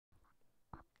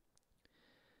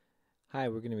Hi,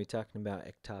 we're going to be talking about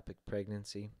ectopic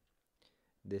pregnancy.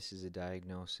 This is a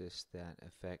diagnosis that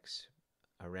affects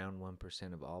around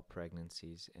 1% of all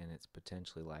pregnancies and it's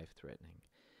potentially life-threatening.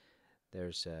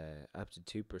 There's up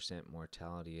to 2%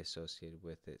 mortality associated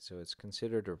with it, so it's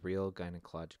considered a real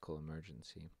gynecological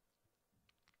emergency.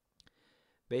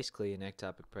 Basically, an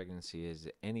ectopic pregnancy is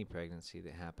any pregnancy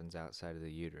that happens outside of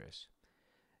the uterus.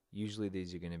 Usually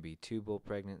these are going to be tubal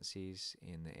pregnancies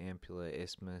in the ampulla,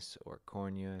 isthmus, or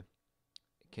cornua.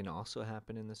 It can also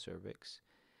happen in the cervix,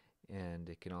 and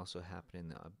it can also happen in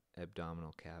the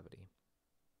abdominal cavity.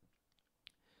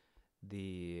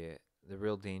 The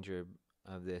real danger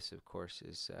of this, of course,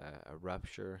 is a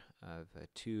rupture of a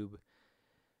tube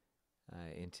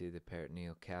into the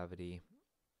peritoneal cavity,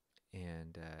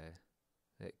 and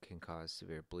that can cause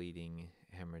severe bleeding,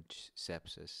 hemorrhage,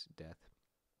 sepsis, death.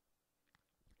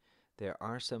 There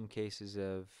are some cases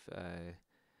of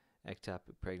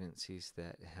ectopic pregnancies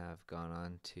that have gone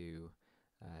on to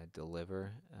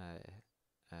deliver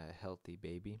a healthy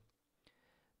baby,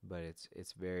 but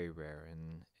it's very rare,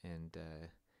 and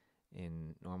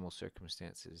in normal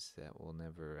circumstances that will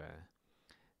never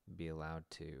be allowed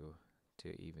to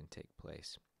even take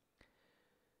place.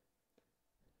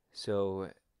 So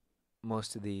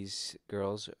most of these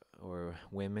girls or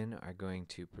women are going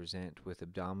to present with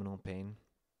abdominal pain.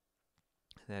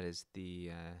 That is the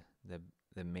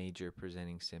major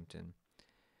presenting symptom.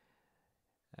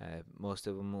 Most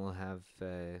of them will have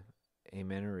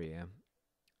amenorrhea,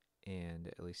 and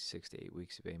at least 6 to 8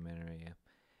 weeks of amenorrhea,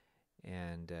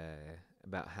 and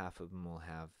about half of them will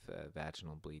have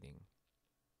vaginal bleeding.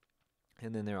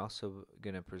 And then they're also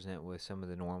going to present with some of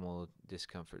the normal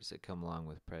discomforts that come along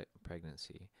with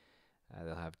pregnancy.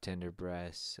 They'll have tender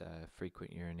breasts,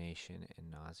 frequent urination,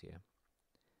 and nausea.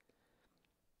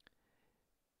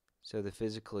 So the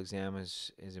physical exam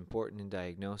is important in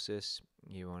diagnosis.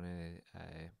 You want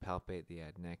to palpate the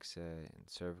adnexa and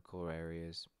cervical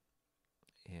areas,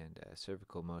 and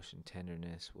cervical motion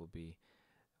tenderness will be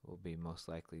most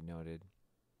likely noted.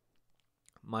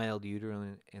 Mild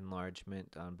uterine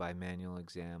enlargement on bimanual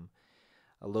exam,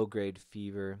 a low-grade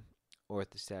fever,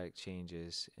 orthostatic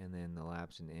changes, and then the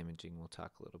labs and imaging we'll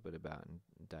talk a little bit about in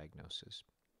diagnosis.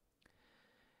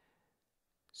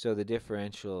 So the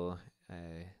differential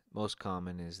most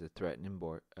common is the threatened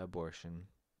abortion,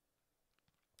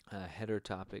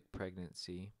 heterotopic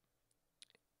pregnancy,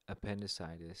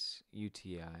 appendicitis,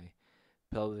 UTI,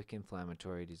 pelvic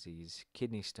inflammatory disease,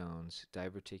 kidney stones,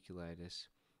 diverticulitis,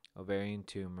 ovarian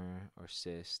tumor or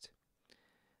cyst,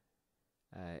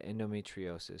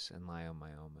 endometriosis, and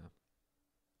leiomyoma.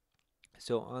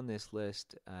 So on this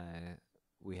list,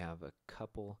 we have a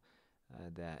couple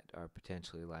that are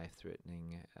potentially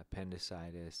life-threatening.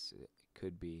 Appendicitis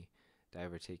could be,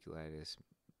 diverticulitis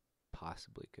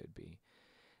possibly could be.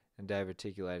 And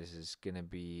diverticulitis is going to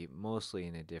be mostly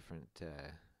in a different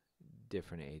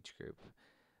age group,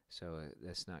 so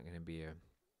that's not going to be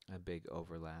a big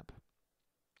overlap.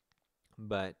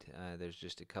 But there's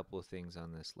just a couple of things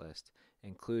on this list,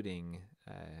 including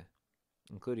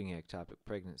ectopic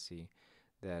pregnancy,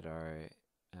 that are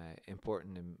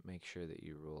important to make sure that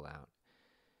you rule out.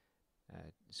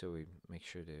 So we make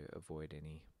sure to avoid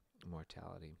any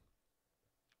mortality.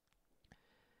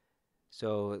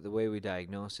 So the way we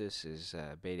diagnose this is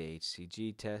beta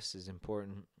HCG test is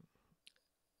important.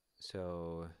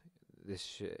 So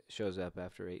this shows up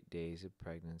after 8 days of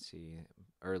pregnancy,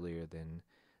 earlier than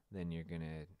you're going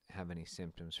to have any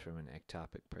symptoms from an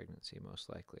ectopic pregnancy, most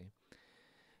likely.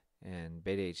 And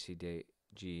beta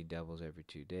HCG doubles every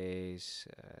 2 days.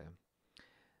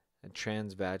 A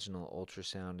transvaginal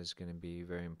ultrasound is going to be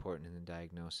very important in the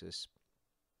diagnosis.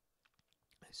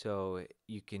 So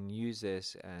you can use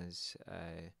this as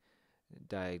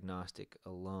diagnostic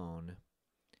alone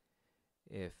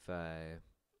if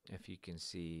you can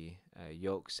see a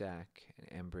yolk sac, an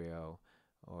embryo,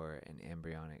 or an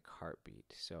embryonic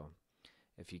heartbeat. So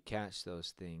if you catch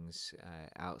those things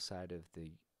outside of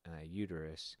the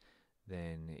uterus,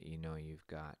 then you know you've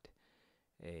got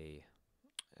a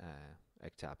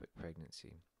ectopic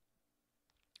pregnancy.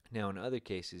 Now in other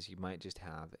cases, you might just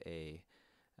have a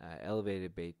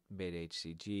elevated beta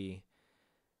HCG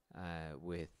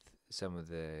with some of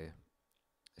the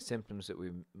symptoms that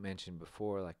we mentioned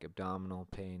before, like abdominal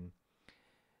pain,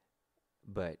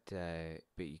 but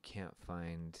you can't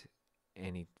find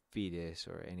any fetus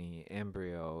or any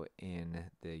embryo in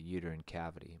the uterine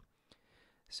cavity.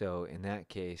 So in that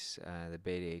case, the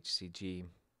beta HCG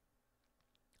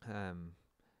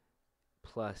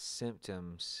plus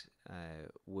symptoms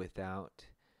with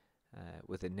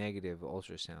a negative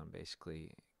ultrasound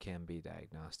basically can be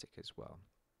diagnostic as well.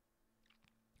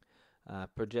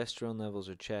 Progesterone levels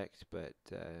are checked, but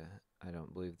I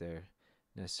don't believe they're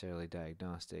necessarily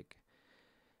diagnostic.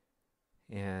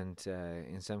 And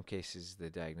in some cases, the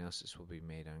diagnosis will be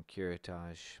made on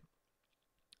curettage.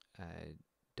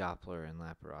 Doppler and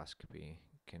laparoscopy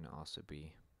can also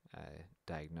be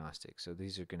diagnostic. So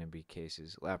these are going to be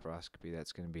cases. Laparoscopy,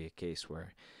 that's going to be a case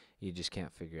where you just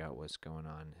can't figure out what's going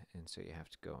on, and so you have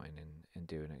to go in and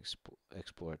do an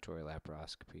exploratory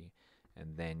laparoscopy,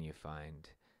 and then you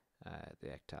find the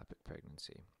ectopic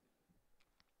pregnancy.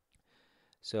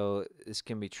 So this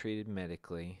can be treated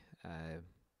medically.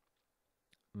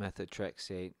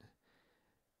 Methotrexate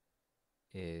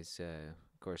is,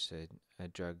 of course, a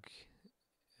drug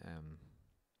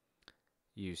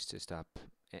used to stop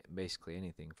basically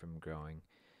anything from growing,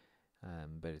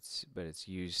 but it's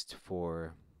used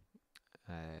for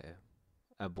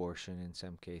abortion in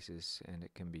some cases, and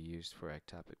it can be used for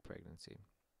ectopic pregnancy.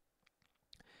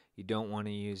 You don't want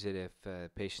to use it if a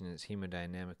patient is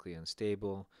hemodynamically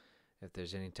unstable, if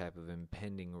there's any type of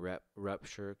impending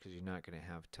rupture, because you're not going to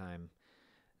have time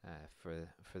for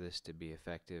this to be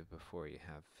effective before you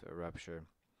have a rupture.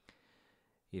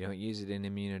 You don't use it in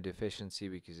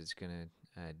immunodeficiency because it's going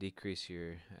to decrease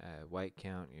your white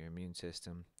count, your immune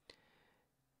system.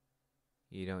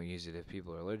 You don't use it if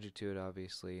people are allergic to it,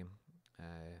 obviously.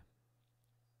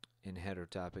 In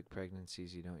heterotopic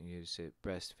pregnancies, you don't use it.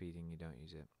 Breastfeeding, you don't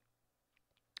use it.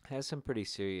 It has some pretty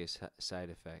serious side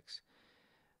effects,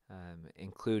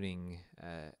 including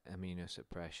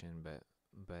immunosuppression, but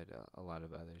a lot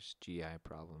of others, GI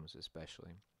problems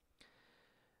especially.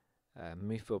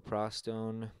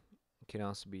 Mifeprostone can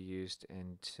also be used,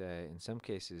 and in some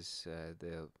cases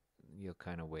you'll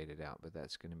kind of wait it out, but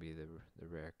that's going to be the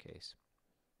rare case.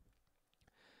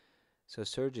 So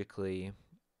surgically,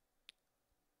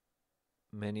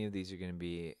 many of these are going to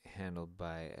be handled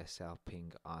by a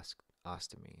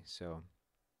salpingostomy. So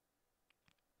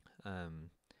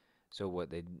what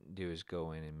they do is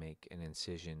go in and make an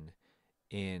incision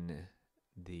in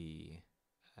the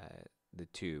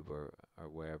tube or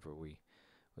wherever we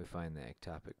find the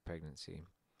ectopic pregnancy,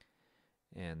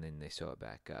 and then they sew it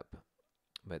back up.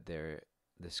 But the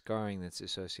scarring that's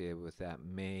associated with that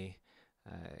may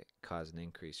cause an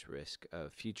increased risk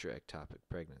of future ectopic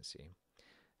pregnancy.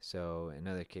 So in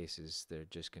other cases, they're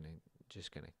just gonna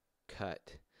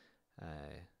cut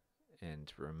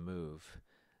and remove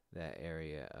that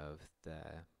area of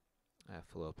the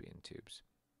fallopian tubes.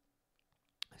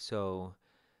 So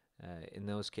in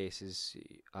those cases,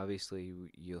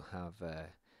 obviously you'll have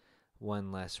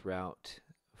one less route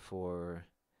for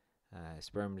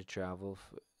sperm to travel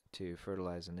to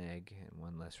fertilize an egg, and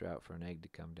one less route for an egg to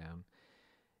come down.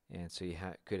 And so you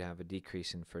could have a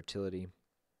decrease in fertility,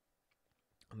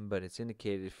 but it's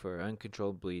indicated for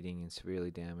uncontrolled bleeding in severely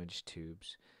damaged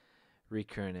tubes,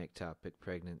 recurrent ectopic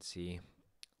pregnancy,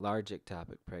 large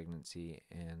ectopic pregnancy,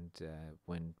 and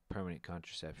when permanent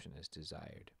contraception is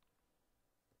desired.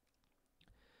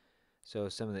 So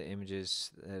some of the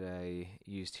images that I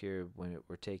used here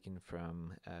were taken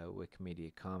from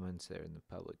Wikimedia Commons. They're in the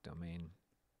public domain.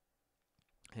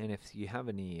 And if you have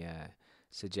any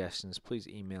suggestions, please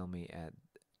email me at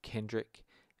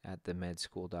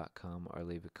kendrick@themedschool.com or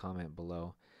leave a comment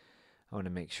below. I want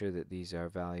to make sure that these are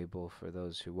valuable for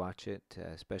those who watch it,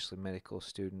 especially medical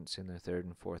students in their 3rd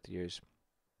and 4th years.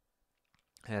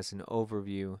 It has an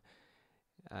overview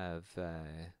of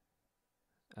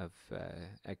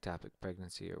ectopic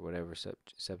pregnancy or whatever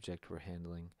subject we're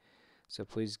handling. So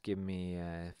please give me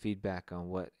feedback on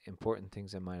what important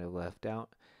things I might have left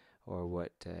out or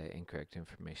what incorrect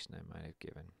information I might have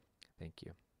given. Thank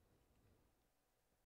you.